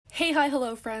Hey, hi,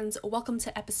 hello, friends. Welcome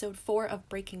to episode 4 of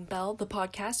Breaking Bell, the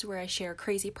podcast where I share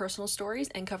crazy personal stories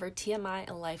and cover TMI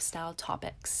and lifestyle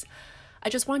topics. I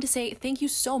just wanted to say thank you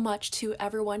so much to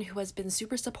everyone who has been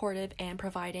super supportive and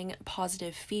providing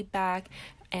positive feedback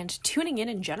and tuning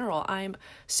in general. I'm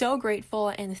so grateful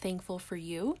and thankful for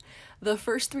you. The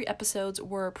first 3 episodes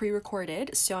were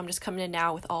pre-recorded, so I'm just coming in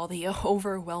now with all the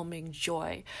overwhelming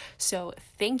joy. So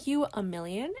thank you a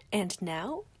million, and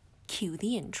now, cue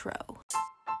the intro.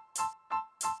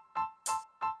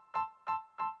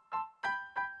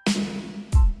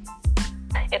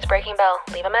 It's Breaking Bell.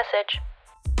 Leave a message.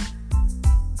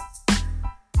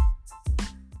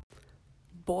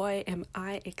 Boy, am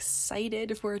I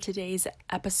excited for today's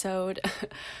episode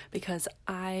because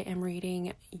I am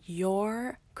reading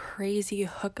your crazy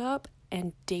hookup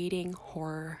and dating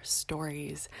horror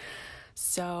stories.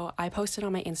 So I posted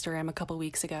on my Instagram a couple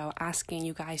weeks ago asking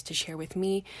you guys to share with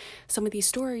me some of these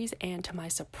stories, and to my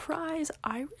surprise,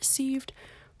 I received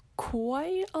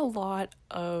quite a lot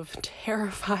of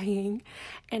terrifying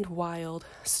and wild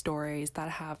stories that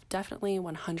have definitely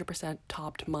 100%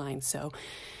 topped mine. So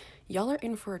y'all are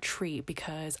in for a treat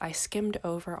because I skimmed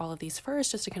over all of these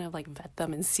first just to kind of vet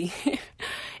them and see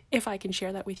if I can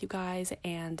share that with you guys.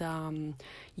 And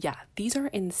yeah, these are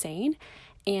insane.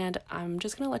 And I'm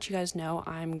just going to let you guys know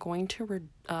I'm going to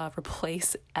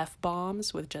replace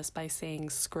F-bombs with just by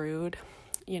saying screwed,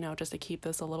 just to keep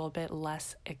this a little bit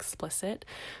less explicit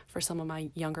for some of my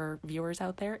younger viewers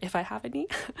out there, if I have any.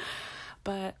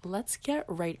 But let's get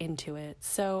right into it.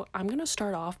 So I'm going to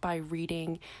start off by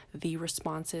reading the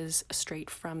responses straight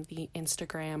from the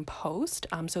Instagram post.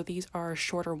 So these are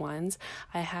shorter ones.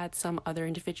 I had some other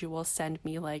individuals send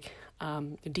me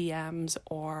DMs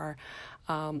or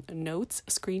notes,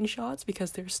 screenshots,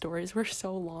 because their stories were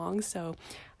so long. So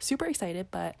super excited,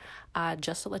 but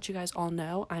just to let you guys all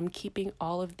know, I'm keeping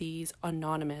all of these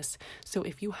anonymous. So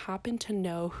if you happen to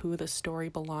know who the story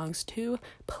belongs to,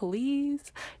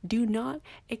 please do not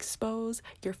expose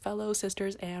your fellow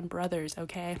sisters and brothers,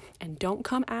 okay? And don't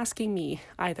come asking me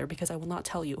either, because I will not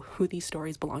tell you who these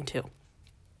stories belong to.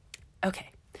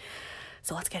 Okay,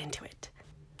 so let's get into it.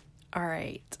 All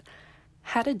right.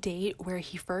 Had a date where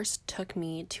he first took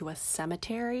me to a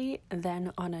cemetery,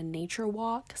 then on a nature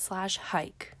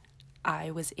walk/hike.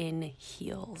 I was in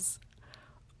heels.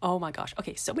 Oh my gosh.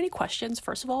 Okay, so many questions.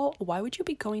 First of all, why would you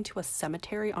be going to a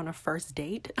cemetery on a first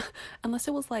date? Unless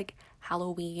it was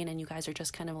Halloween and you guys are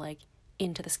just kind of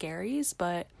into the scaries,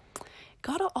 but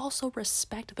gotta also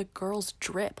respect the girl's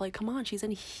drip. Come on, she's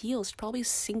in heels. She's probably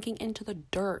sinking into the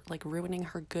dirt, ruining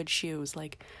her good shoes.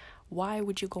 Why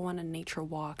would you go on a nature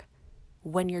walk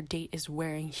when your date is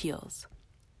wearing heels?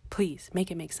 Please, make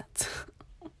it make sense.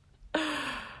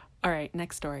 All right,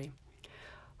 next story.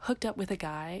 Hooked up with a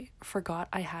guy, forgot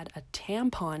I had a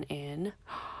tampon in.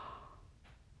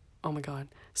 Oh my God.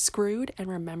 Screwed and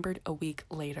remembered a week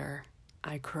later.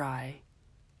 I cry.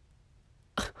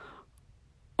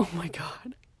 Oh my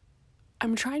God.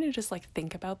 I'm trying to just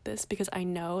think about this because I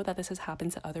know that this has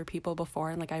happened to other people before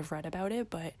and I've read about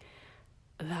it, but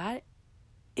that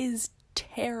is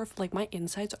terrifying. My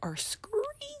insides are screaming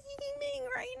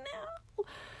right now.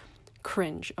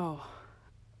 Cringe. Oh,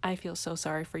 I feel so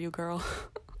sorry for you, girl.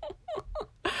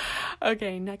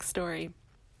 Okay, next story.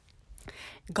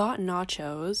 Got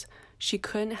nachos. She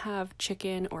couldn't have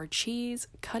chicken or cheese.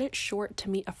 Cut it short to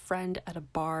meet a friend at a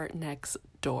bar next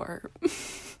door.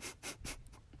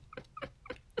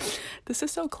 This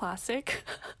is so classic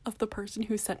of the person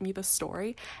who sent me the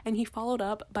story, and he followed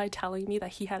up by telling me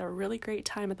that he had a really great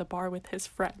time at the bar with his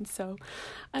friends. So,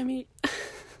 I mean,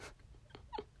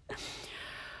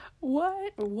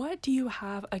 what do you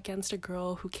have against a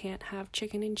girl who can't have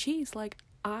chicken and cheese?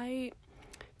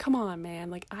 Come on,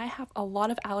 man. I have a lot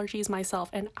of allergies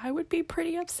myself, and I would be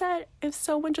pretty upset if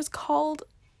someone just called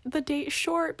the date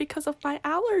short because of my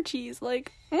allergies.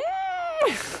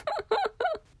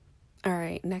 All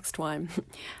right, next one.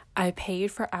 I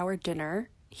paid for our dinner.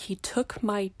 He took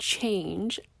my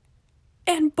change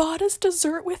and bought us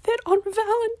dessert with it on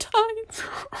Valentine's.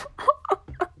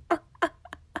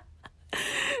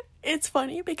 It's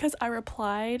funny because I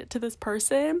replied to this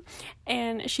person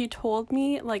and she told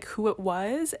me who it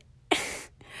was.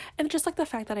 And just the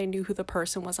fact that I knew who the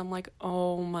person was, I'm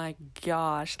oh my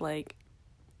gosh,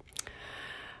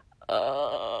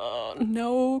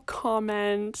 no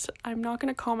comment. I'm not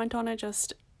going to comment on it,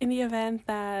 just in the event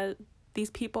that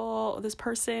this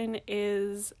person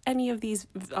is any of these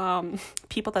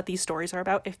people that these stories are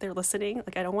about, if they're listening.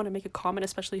 I don't want to make a comment,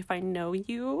 especially if I know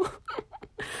you.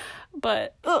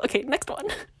 But okay, next one.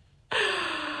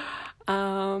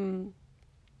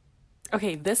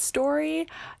 Okay, this story,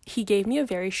 he gave me a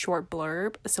very short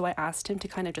blurb, so I asked him to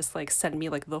kind of just like send me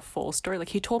like the full story. Like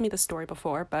he told me the story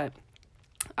before, but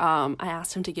I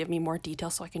asked him to give me more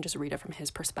details so I can just read it from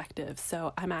his perspective.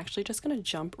 So I'm actually just going to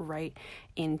jump right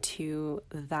into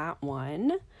that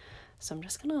one. So I'm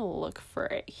just going to look for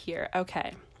it here.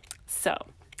 Okay, so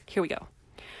here we go.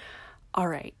 All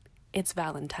right, it's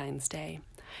Valentine's Day.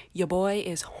 Your boy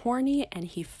is horny and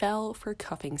he fell for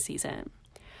cuffing season.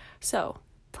 So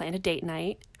plan a date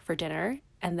night for dinner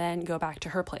and then go back to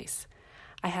her place.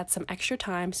 I had some extra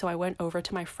time, so I went over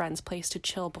to my friend's place to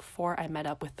chill before I met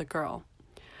up with the girl.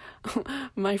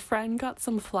 My friend got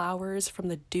some flowers from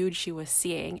the dude she was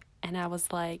seeing, and I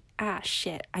was like,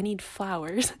 shit, I need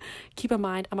flowers. Keep in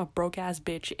mind, I'm a broke ass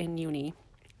bitch in uni.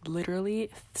 Literally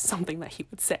something that he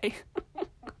would say.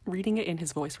 Reading it in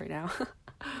his voice right now.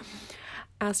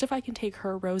 Asked if I can take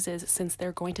her roses since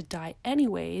they're going to die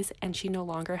anyways, and she no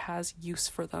longer has use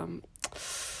for them.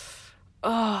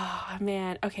 Oh,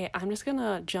 man. Okay, I'm just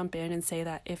gonna jump in and say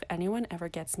that if anyone ever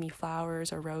gets me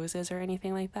flowers or roses or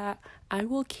anything like that, I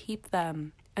will keep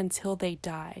them until they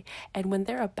die. And when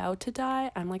they're about to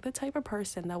die, I'm like the type of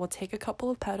person that will take a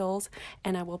couple of petals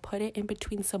and I will put it in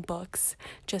between some books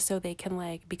just so they can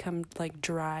like become like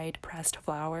dried pressed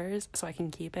flowers so I can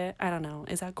keep it. I don't know.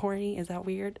 Is that corny? Is that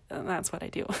weird? That's what I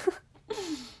do.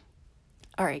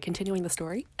 All right, continuing the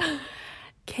story.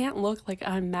 Can't look like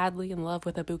I'm madly in love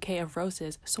with a bouquet of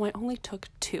roses, so I only took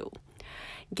 2.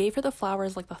 Gave her the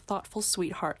flowers like the thoughtful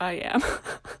sweetheart I am.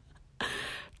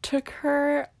 Took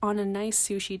her on a nice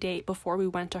sushi date before we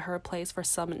went to her place for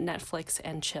some Netflix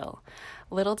and chill.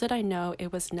 Little did I know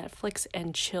it was Netflix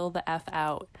and chill the F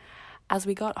out. As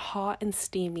we got hot and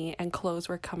steamy and clothes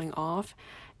were coming off,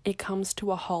 it comes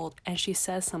to a halt and she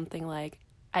says something like,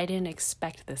 I didn't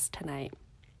expect this tonight.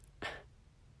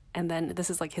 And then this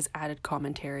is like his added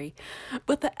commentary.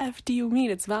 What the F do you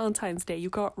mean? It's Valentine's Day. You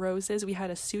got roses, we had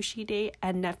a sushi date,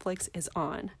 and Netflix is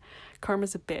on.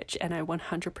 Karma's a bitch, and I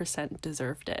 100%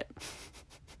 deserved it.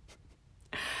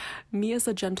 Me as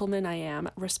a gentleman I am,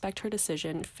 respect her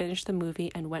decision, finished the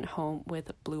movie, and went home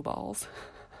with blue balls.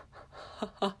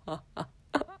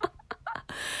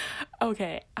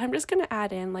 Okay, I'm just gonna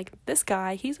add in, like, this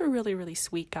guy, he's a really, really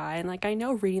sweet guy, and, like, I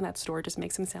know reading that story just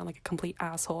makes him sound like a complete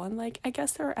asshole, and, like, I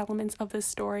guess there are elements of this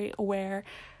story where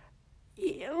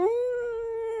he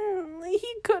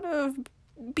could have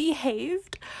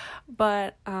behaved,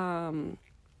 but,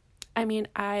 I mean,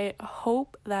 I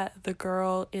hope that the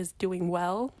girl is doing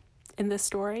well in this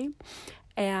story,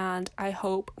 and I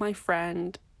hope my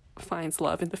friend finds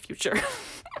love in the future.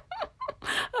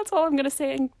 That's all I'm gonna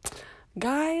say. And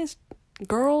guys,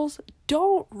 girls,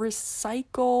 don't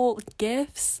recycle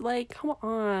gifts. Like, come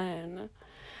on.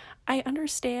 I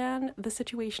understand the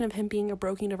situation of him being a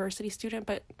broke university student,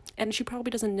 and she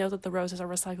probably doesn't know that the roses are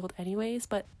recycled anyways,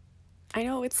 but I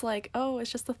know it's like, oh,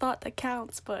 it's just the thought that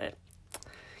counts, but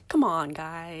come on,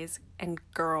 guys and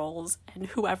girls and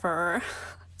whoever.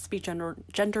 Let's be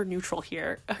gender neutral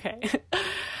here. Okay.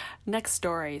 Next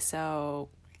story. So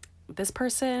this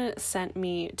person sent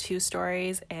me 2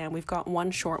 stories, and we've got one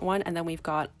short one and then we've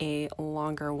got a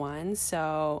longer one.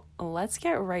 So let's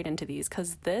get right into these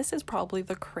because this is probably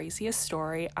the craziest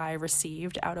story I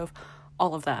received out of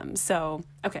all of them. So,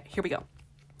 okay, here we go.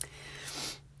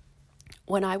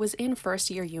 When I was in first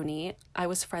year uni, I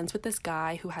was friends with this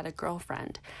guy who had a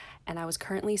girlfriend, and I was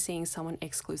currently seeing someone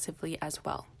exclusively as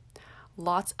well.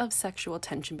 Lots of sexual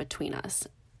tension between us.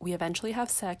 We eventually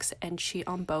have sex and cheat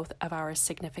on both of our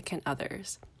significant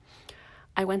others.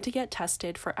 I went to get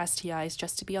tested for STIs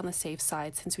just to be on the safe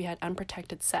side since we had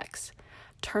unprotected sex.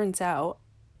 Turns out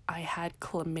I had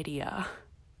chlamydia.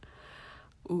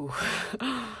 Ooh.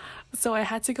 So I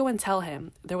had to go and tell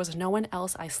him. There was no one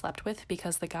else I slept with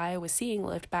because the guy I was seeing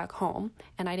lived back home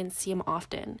and I didn't see him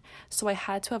often, so I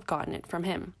had to have gotten it from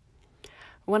him.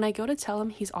 When I go to tell him,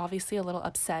 he's obviously a little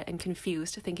upset and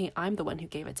confused, thinking I'm the one who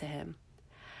gave it to him.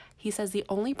 He says the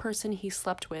only person he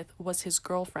slept with was his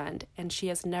girlfriend, and she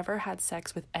has never had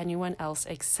sex with anyone else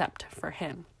except for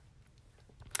him.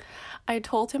 I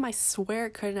told him I swear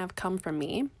it couldn't have come from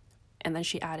me. And then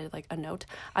she added like a note.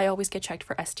 I always get checked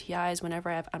for STIs whenever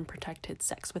I have unprotected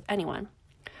sex with anyone.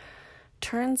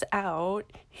 Turns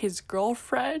out his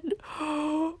girlfriend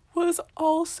was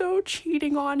also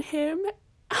cheating on him,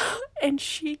 and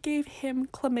she gave him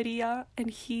chlamydia and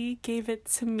he gave it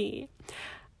to me.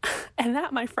 And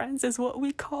that, my friends, is what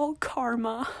we call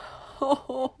karma.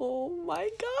 Oh my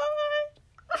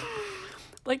God.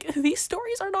 Like, these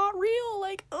stories are not real.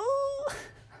 Like, oh.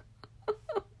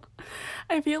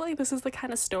 I feel like this is the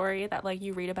kind of story that, like,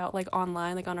 you read about, like,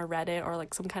 online, like, on a Reddit or,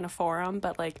 like, some kind of forum.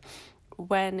 But, like,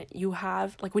 when you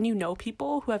have, like, when you know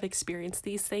people who have experienced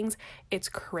these things, it's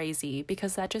crazy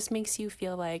because that just makes you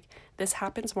feel like this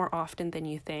happens more often than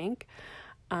you think.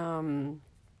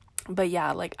 But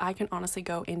yeah, like, I can honestly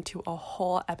go into a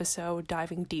whole episode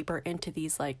diving deeper into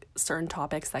these, like, certain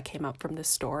topics that came up from this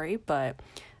story, but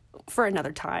for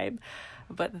another time.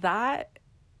 But that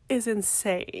is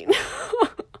insane.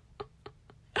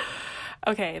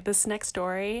 Okay, this next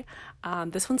story,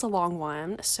 this one's a long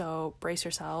one, so brace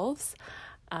yourselves.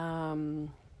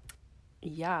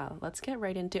 Yeah, let's get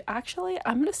right into, actually,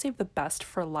 I'm going to save the best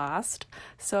for last.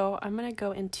 So I'm going to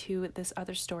go into this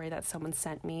other story that someone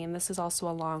sent me, and this is also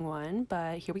a long one,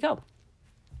 but here we go.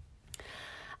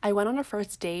 I went on a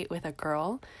first date with a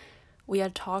girl. We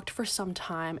had talked for some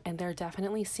time, and there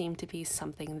definitely seemed to be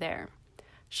something there.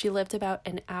 She lived about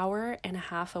an hour and a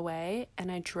half away,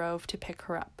 and I drove to pick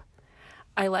her up.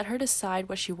 I let her decide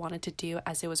what she wanted to do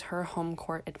as it was her home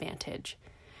court advantage.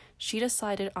 She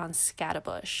decided on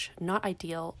Scatterbush. Not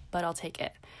ideal, but I'll take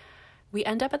it. We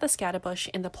end up at the Scatterbush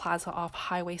in the plaza off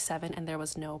Highway 7, and there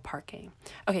was no parking.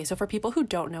 Okay, so for people who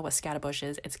don't know what Scatterbush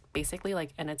is, it's basically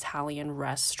like an Italian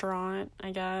restaurant,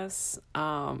 I guess.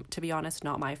 To be honest,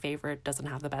 not my favorite, doesn't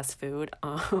have the best food.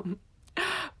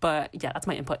 But yeah, that's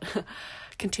my input.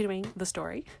 Continuing the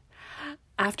story.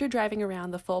 After driving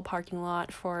around the full parking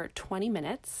lot for 20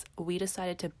 minutes, we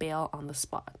decided to bail on the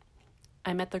spot.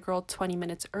 I met the girl 20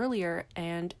 minutes earlier,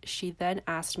 and she then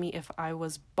asked me if I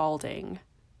was balding.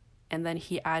 And then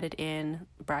he added in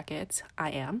brackets, I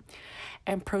am,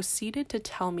 and proceeded to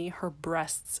tell me her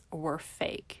breasts were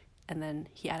fake. And then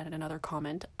he added another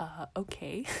comment,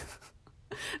 okay.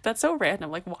 That's so random.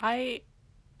 Like, why?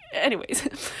 Anyways,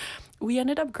 we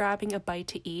ended up grabbing a bite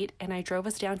to eat, and I drove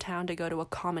us downtown to go to a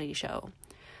comedy show.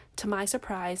 To my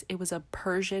surprise, it was a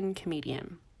Persian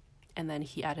comedian. And then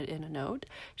he added in a note,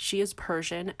 she is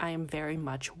Persian, I am very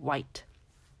much white.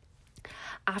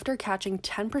 After catching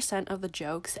 10% of the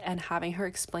jokes and having her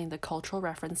explain the cultural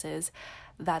references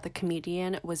that the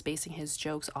comedian was basing his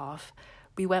jokes off,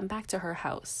 we went back to her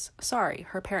house. Sorry,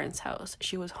 her parents' house.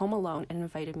 She was home alone and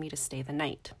invited me to stay the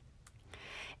night.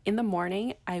 In the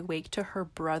morning, I wake to her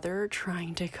brother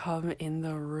trying to come in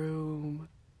the room.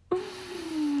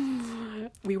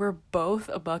 We were both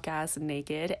buck-ass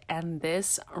naked, and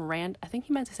this I think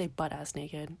he meant to say butt-ass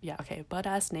naked. Yeah, okay,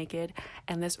 butt-ass naked,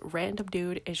 and this random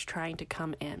dude is trying to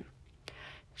come in.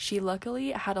 She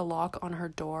luckily had a lock on her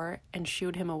door and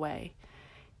shooed him away.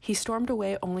 He stormed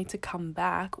away only to come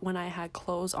back when I had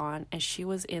clothes on and she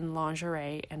was in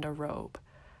lingerie and a robe.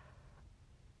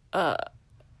 Her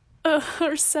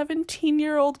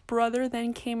 17-year-old brother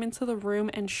then came into the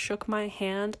room and shook my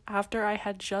hand after I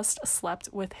had just slept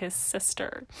with his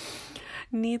sister.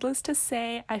 Needless to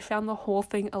say, I found the whole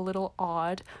thing a little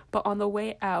odd, but on the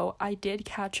way out, I did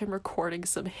catch him recording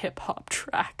some hip-hop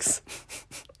tracks.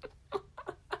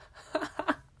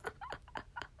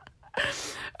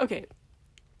 Okay,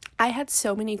 I had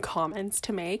so many comments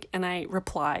to make, and I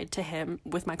replied to him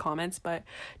with my comments, but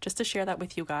just to share that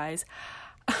with you guys,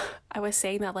 I was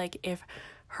saying that, like, if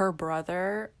her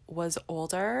brother was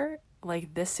older,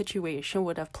 like, this situation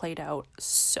would have played out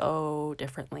so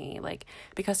differently. Like,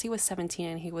 because he was 17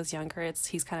 and he was younger,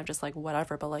 he's kind of just like,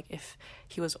 whatever. But, like, if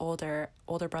he was older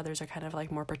brothers are kind of,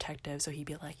 like, more protective. So he'd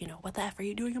be like, you know, what the F are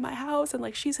you doing in my house? And,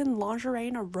 like, she's in lingerie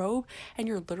and a robe, and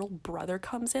your little brother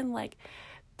comes in, like,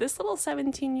 this little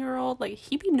 17-year-old, like,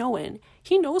 he be knowing.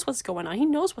 He knows what's going on. He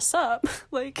knows what's up.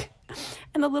 Like,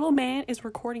 and the little man is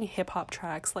recording hip-hop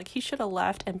tracks. Like, he should have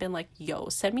left and been like, yo,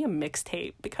 send me a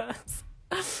mixtape, because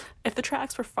if the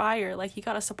tracks were fire, like, you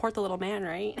gotta support the little man,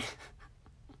 right?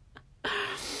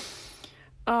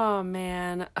 Oh,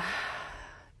 man.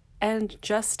 And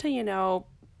just to, you know,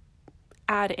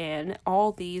 add in,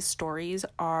 all these stories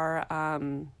are,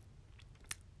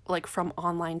 like, from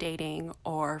online dating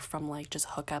or from, like, just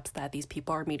hookups that these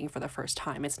people are meeting for the first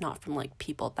time. It's not from, like,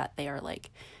 people that they are, like,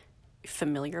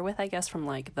 familiar with, I guess, from,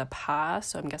 like, the past.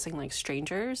 So I'm guessing, like,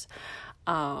 strangers.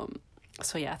 So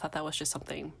yeah, I thought that was just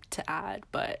something to add.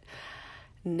 But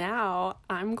now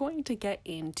I'm going to get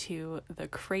into the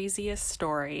craziest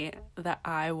story that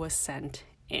I was sent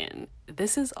in.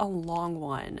 This is a long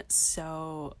one,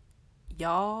 so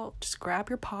y'all just grab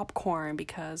your popcorn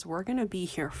because we're gonna be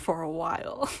here for a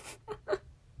while.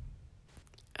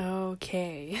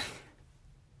 Okay.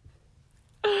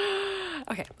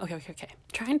 Okay.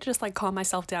 Trying to just, like, calm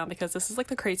myself down because this is, like,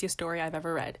 the craziest story I've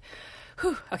ever read.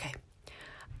 Whew, okay.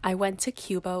 I went to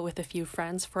Cuba with a few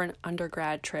friends for an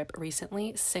undergrad trip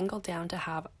recently, singled down to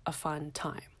have a fun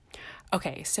time.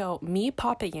 Okay, so me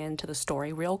popping into the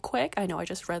story real quick. I know I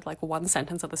just read like one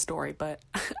sentence of the story, but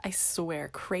I swear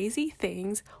crazy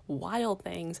things, wild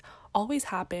things always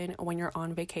happen when you're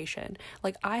on vacation.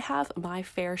 Like I have my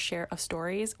fair share of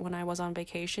stories when I was on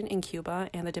vacation in Cuba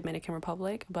and the Dominican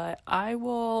Republic, but I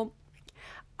will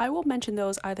mention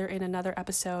those either in another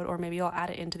episode or maybe I'll add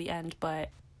it into the end,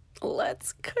 but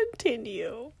let's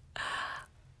continue.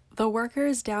 The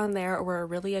workers down there were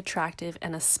really attractive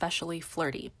and especially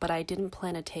flirty, but I didn't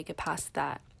plan to take it past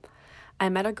that. I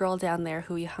met a girl down there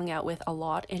who we hung out with a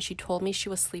lot, and she told me she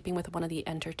was sleeping with one of the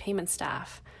entertainment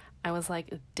staff. I was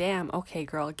like, damn, okay,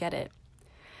 girl, get it.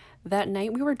 That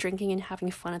night we were drinking and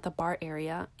having fun at the bar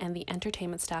area, and the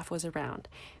entertainment staff was around.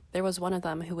 There was one of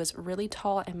them who was really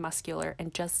tall and muscular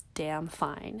and just damn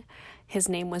fine. His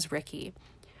name was Ricky.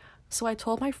 So I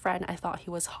told my friend I thought he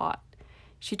was hot.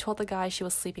 She told the guy she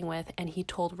was sleeping with, and he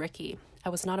told Ricky. I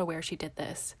was not aware she did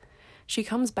this. She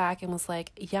comes back and was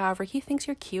like, yeah, Ricky thinks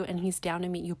you're cute and he's down to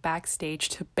meet you backstage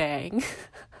to bang.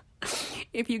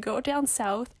 If you go down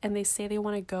south and they say they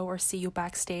want to go or see you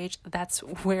backstage, that's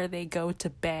where they go to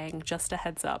bang, just a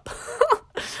heads up.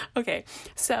 Okay,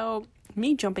 so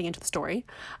me jumping into the story,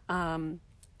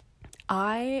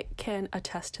 I can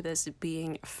attest to this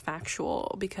being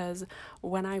factual because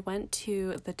when I went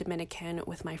to the Dominican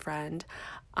with my friend,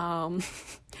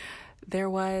 there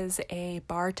was a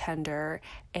bartender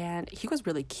and he was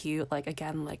really cute, like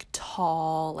again, like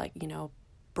tall, like, you know,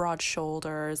 broad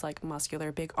shoulders, like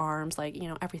muscular, big arms, like, you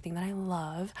know, everything that I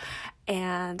love.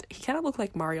 And he kind of looked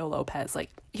like Mario Lopez. Like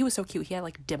he was so cute. He had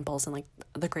like dimples and like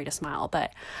the greatest smile.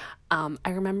 But I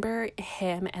remember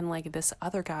him and like this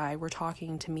other guy were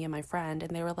talking to me and my friend,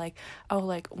 and they were like, oh,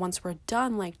 like once we're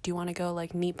done, like, do you want to go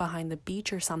like meet behind the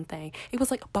beach or something? It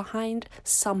was like behind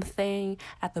something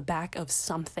at the back of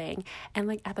something. And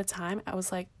like at the time I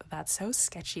was like, that's so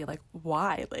sketchy. Like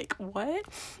why? Like what?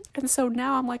 And so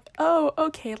now I'm like, oh,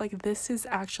 okay, like this is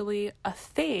actually a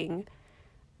thing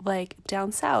like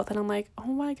down south. And I'm like, oh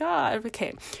my god.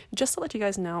 Okay, just to let you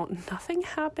guys know, nothing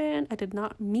happened. I did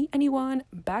not meet anyone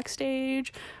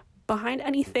backstage behind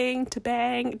anything to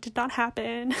bang. It did not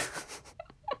happen.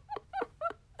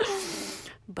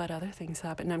 But other things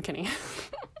happened. No, I'm kidding.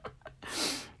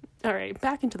 All right,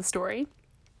 back into the story.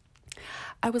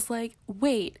 I was like,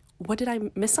 wait, what, did I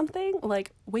miss something?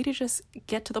 Like, way to just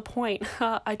get to the point.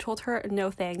 I told her, no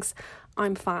thanks,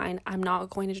 I'm fine. I'm not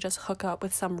going to just hook up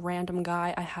with some random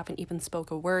guy I haven't even spoke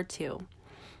a word to.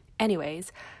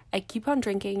 Anyways, I keep on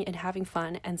drinking and having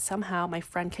fun, and somehow my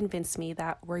friend convinced me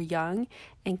that we're young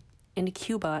and in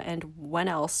Cuba, and when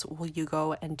else will you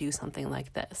go and do something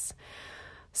like this?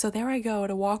 So there I go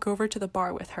to walk over to the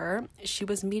bar with her. She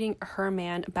was meeting her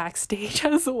man backstage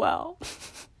as well.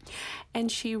 And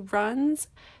she runs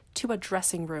to a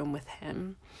dressing room with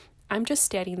him. I'm just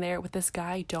standing there with this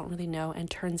guy I don't really know and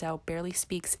turns out barely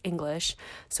speaks English,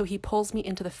 so he pulls me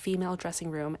into the female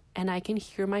dressing room and I can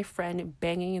hear my friend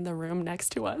banging in the room next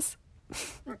to us.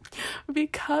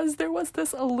 Because there was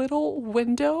this little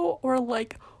window or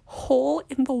like hole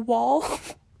in the wall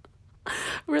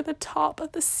where the top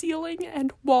of the ceiling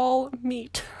and wall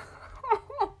meet.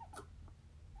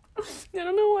 I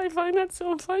don't know why I find that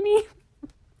so funny.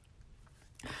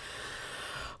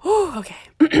 Oh,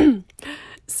 okay.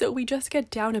 So we just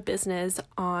get down to business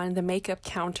on the makeup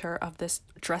counter of this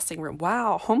dressing room.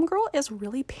 Wow, homegirl is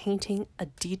really painting a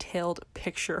detailed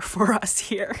picture for us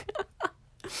here.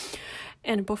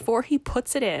 And before he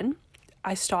puts it in,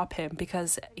 I stop him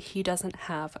because he doesn't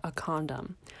have a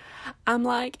condom. I'm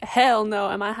like, hell no,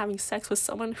 am I having sex with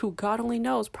someone who God only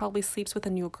knows probably sleeps with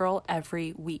a new girl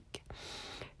every week?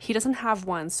 He doesn't have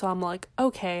one, so I'm like,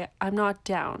 okay, I'm not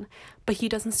down. But he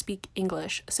doesn't speak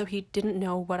English, so he didn't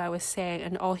know what I was saying,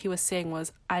 and all he was saying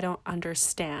was, I don't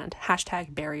understand.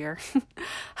 #barrier.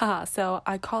 So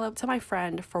I call up to my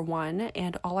friend for one,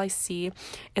 and all I see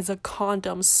is a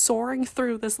condom soaring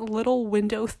through this little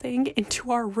window thing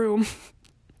into our room.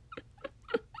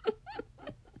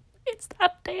 It's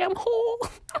that damn hole.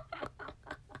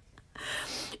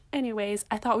 Anyways,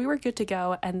 I thought we were good to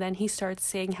go, and then he starts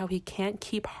saying how he can't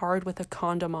keep hard with a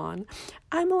condom on.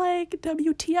 I'm like,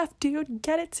 WTF, dude,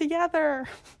 get it together.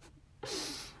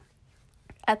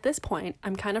 At this point,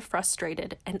 I'm kind of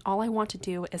frustrated, and all I want to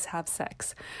do is have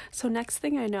sex. So next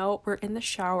thing I know, we're in the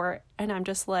shower, and I'm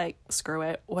just like, screw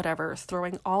it, whatever,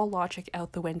 throwing all logic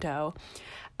out the window.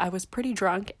 I was pretty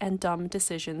drunk, and dumb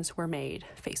decisions were made.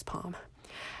 Facepalm.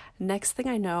 Next thing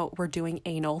I know, we're doing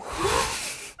anal.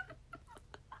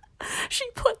 She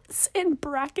puts in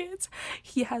brackets,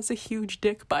 he has a huge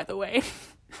dick, by the way.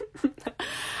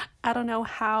 I don't know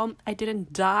how I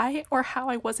didn't die or how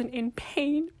I wasn't in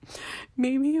pain.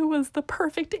 Maybe it was the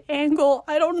perfect angle.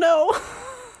 I don't know.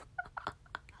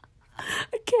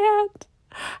 I can't.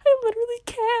 I literally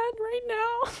can't right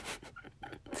now.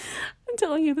 I'm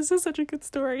telling you, this is such a good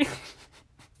story.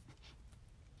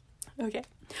 Okay.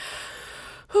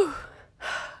 Whew.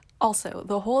 Also,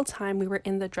 the whole time we were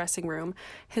in the dressing room,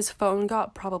 his phone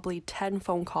got probably 10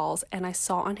 phone calls, and I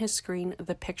saw on his screen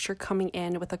the picture coming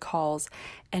in with the calls,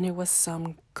 and it was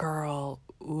some girl.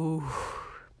 Ooh,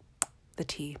 the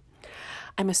tea.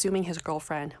 I'm assuming his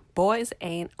girlfriend. Boys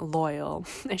ain't loyal.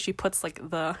 And she puts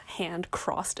like the hand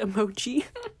crossed emoji.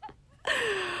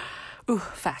 Ooh,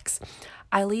 facts.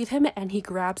 I leave him and he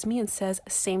grabs me and says,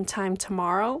 same time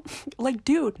tomorrow. Like,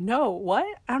 dude, no, what?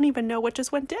 I don't even know what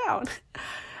just went down.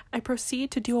 I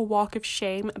proceed to do a walk of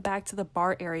shame back to the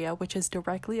bar area, which is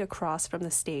directly across from the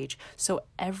stage. So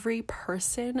every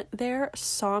person there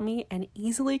saw me and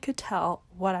easily could tell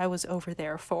what I was over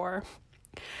there for.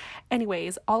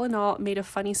 Anyways, all in all, made a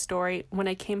funny story. When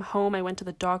I came home, I went to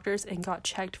the doctors and got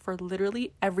checked for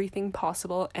literally everything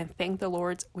possible. And thank the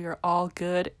Lords, we are all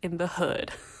good in the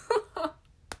hood.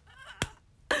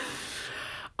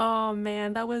 Oh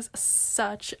man, that was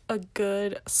such a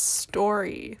good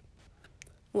story.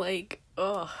 Like,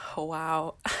 oh,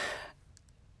 wow.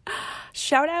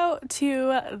 Shout out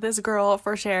to this girl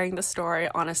for sharing the story.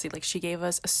 Honestly, like, she gave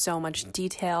us so much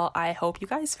detail. I hope you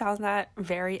guys found that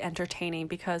very entertaining,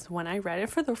 because when I read it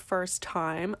for the first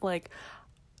time, like,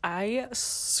 I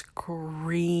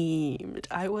screamed.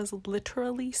 I was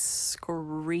literally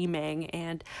screaming,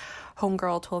 and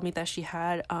homegirl told me that she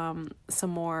had some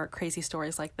more crazy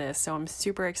stories like this. So I'm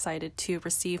super excited to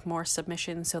receive more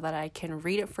submissions so that I can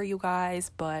read it for you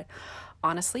guys. But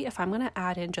honestly, if I'm going to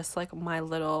add in just like my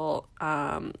little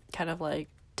kind of like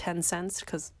 10 cents,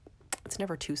 because it's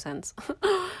never 2 cents,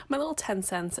 my little 10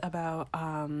 cents about,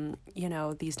 you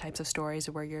know, these types of stories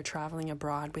where you're traveling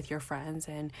abroad with your friends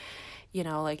and, you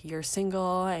know, like you're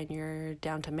single and you're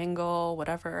down to mingle,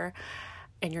 whatever,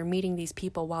 and you're meeting these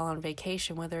people while on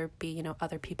vacation, whether it be, you know,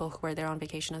 other people who are there on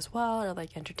vacation as well, or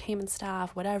like entertainment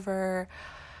staff, whatever.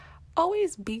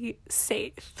 Always be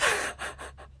safe.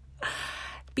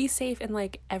 Be safe in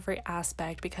like every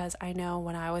aspect, because I know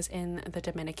when I was in the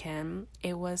Dominican,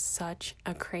 it was such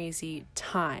a crazy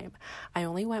time. I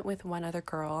only went with one other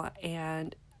girl,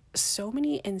 and so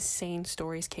many insane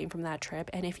stories came from that trip.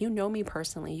 And if you know me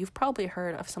personally, you've probably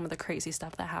heard of some of the crazy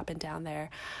stuff that happened down there.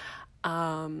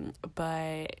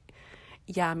 But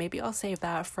yeah, maybe I'll save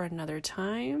that for another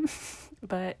time.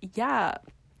 But yeah,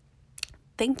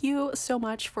 thank you so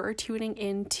much for tuning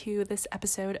into this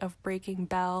episode of Breaking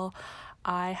Bell.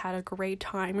 I had a great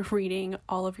time reading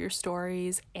all of your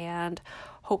stories, and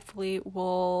hopefully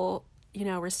we'll, you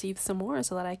know, receive some more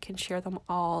so that I can share them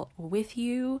all with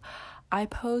you. I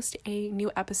post a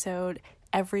new episode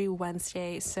every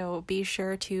Wednesday, so be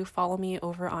sure to follow me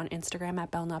over on Instagram at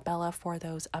BelleNotBella for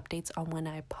those updates on when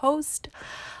I post.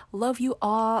 Love you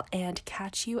all, and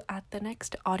catch you at the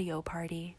next audio party.